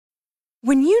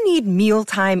When you need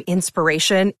mealtime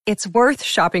inspiration, it's worth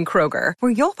shopping Kroger,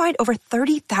 where you'll find over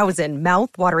 30,000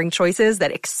 mouth-watering choices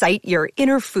that excite your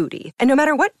inner foodie. And no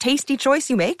matter what tasty choice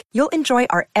you make, you'll enjoy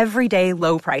our everyday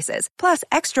low prices, plus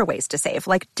extra ways to save,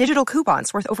 like digital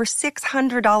coupons worth over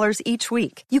 $600 each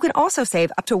week. You can also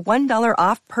save up to $1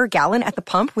 off per gallon at the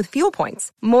pump with fuel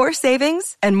points. More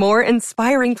savings and more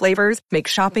inspiring flavors make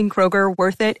shopping Kroger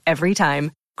worth it every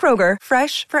time. Kroger,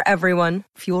 fresh for everyone.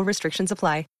 Fuel restrictions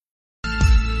apply.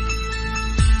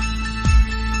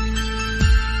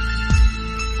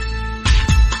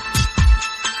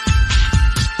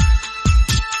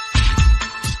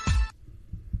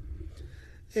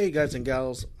 Hey guys and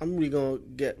gals, I'm really gonna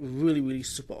get really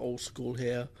super old school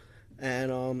here,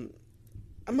 and I'm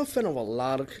a fan of a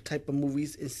lot of type of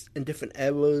movies in different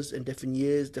eras, in different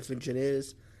years, different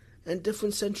genres, and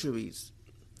different centuries.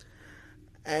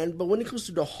 But when it comes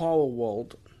to the horror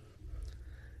world,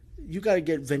 you gotta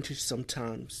get vintage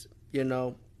sometimes. You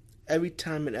know, every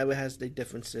time and era has their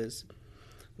differences.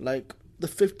 Like the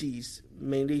 50s,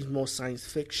 mainly more science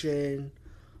fiction,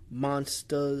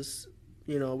 monsters.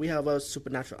 You know, we have our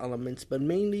supernatural elements, but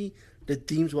mainly the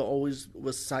themes was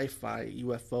sci-fi,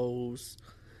 UFOs,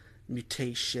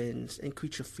 mutations, and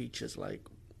creature features like.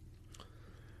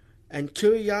 And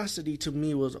curiosity to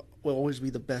me will always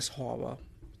be the best horror.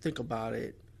 Think about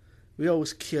it. We're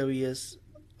always curious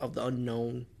of the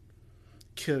unknown,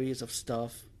 curious of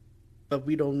stuff, but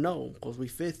we don't know because we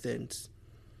fear things.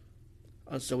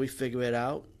 Until we figure it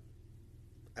out,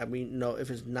 and we know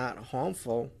if it's not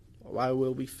harmful, why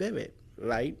will we fear it?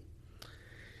 Right?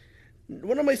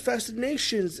 One of my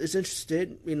fascinations is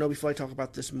interested, before I talk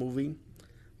about this movie,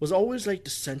 was always like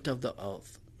the center of the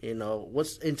earth.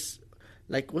 What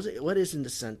is in the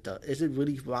center? Is it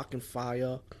really rock and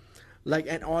fire? Like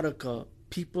Antarctica,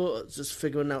 people are just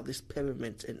figuring out these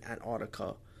pyramids in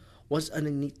Antarctica. What's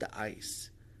underneath the ice?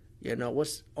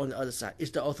 What's on the other side? Is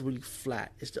the earth really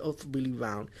flat? Is the earth really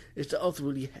round? Is the earth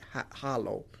really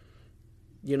hollow?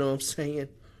 You know what I'm saying?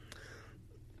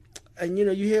 And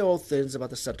you hear all things about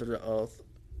the center of the earth.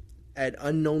 And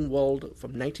Unknown World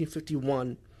from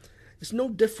 1951 is no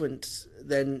different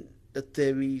than the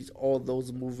theories, all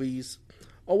those movies,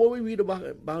 or what we read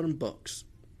about in books.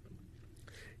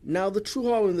 Now, the true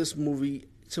horror in this movie,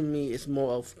 to me, is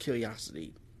more of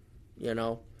curiosity.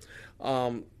 There's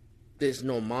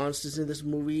no monsters in this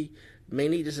movie.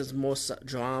 Mainly, this is more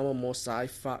drama, more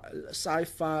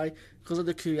sci-fi, because of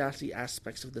the curiosity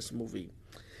aspects of this movie.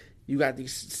 You got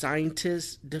these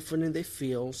scientists, different in their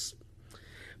fields,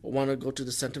 want to go to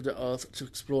the center of the earth to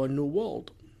explore a new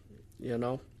world.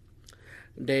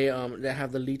 They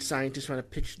have the lead scientist trying to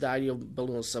pitch the idea of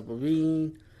building a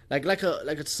submarine, like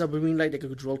a submarine, like they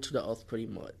could drill to the earth, pretty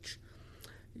much.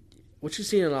 Which you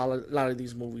see in a lot of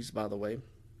these movies, by the way,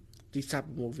 these type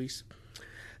of movies.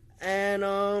 And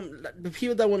the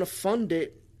people that want to fund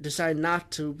it decide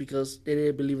not to because they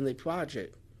didn't believe in their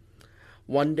project.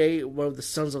 One day, one of the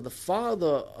sons of the father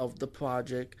of the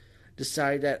project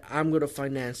decided that I'm going to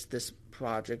finance this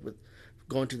project with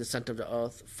going to the center of the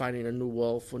earth, finding a new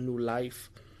world for new life.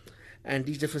 And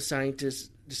these different scientists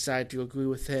decide to agree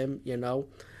with him,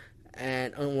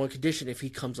 and on one condition, if he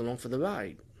comes along for the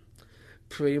ride.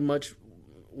 Pretty much,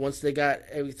 once they got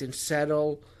everything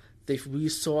settled, the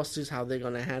resources, how they're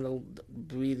going to handle,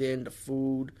 breathe in the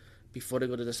food before they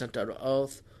go to the center of the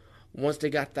earth. Once they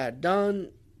got that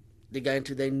done, they got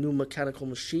into their new mechanical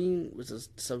machine, which is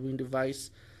a submarine device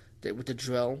with the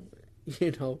drill,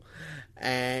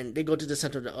 and they go to the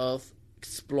center of the earth,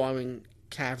 exploring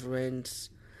caverns,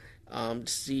 to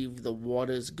see if the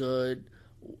water is good,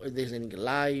 if there's any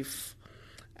life,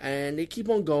 and they keep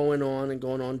on going on,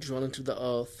 drilling to the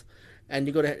earth, and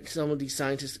some of these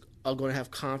scientists are going to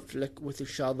have conflict with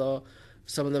each other.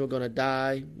 Some of them are going to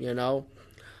die,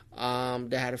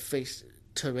 They had to face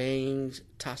terrain,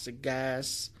 toxic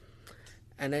gas.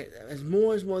 And as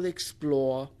more they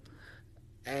explore,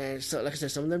 and so, like I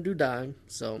said, some of them do die,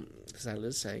 so that's not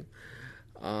to say.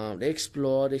 They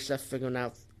explore, they start figuring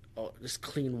out this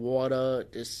clean water,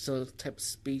 this certain type of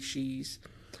species,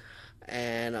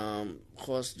 and of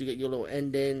course, you get your little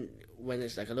ending when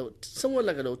it's somewhat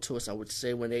like a little twist, I would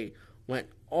say, when they went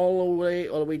all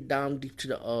the way down deep to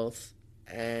the earth,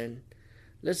 and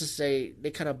let's just say they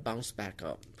kind of bounced back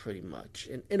up, pretty much.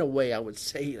 In a way, I would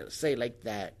say like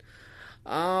that.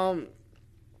 Unknown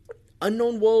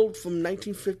World from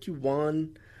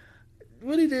 1951. I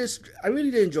really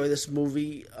did enjoy this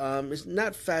movie. It's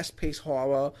not fast-paced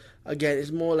horror. Again, it's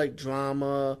more like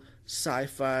drama,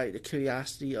 sci-fi, the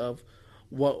curiosity of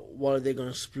what are they going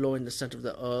to explore in the center of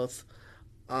the earth.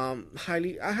 I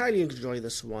highly enjoy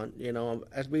this one.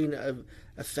 As being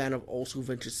a a fan of old school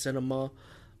vintage cinema.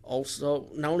 Also,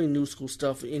 not only new school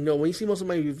stuff. You know, when you see most of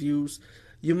my reviews,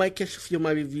 you might catch a few of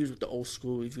my reviews with the old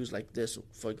school reviews like this.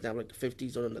 For example, like the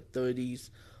 50s or in the 30s,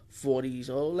 40s,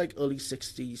 or like early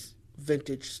 60s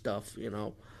vintage stuff. You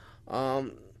know.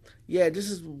 Yeah, this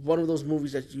is one of those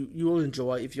movies that you will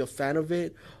enjoy if you're a fan of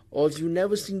it, or if you've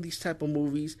never seen these type of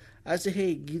movies. I say,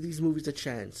 hey, give these movies a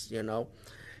chance, you know.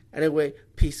 Anyway,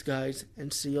 peace, guys,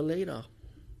 and see you later.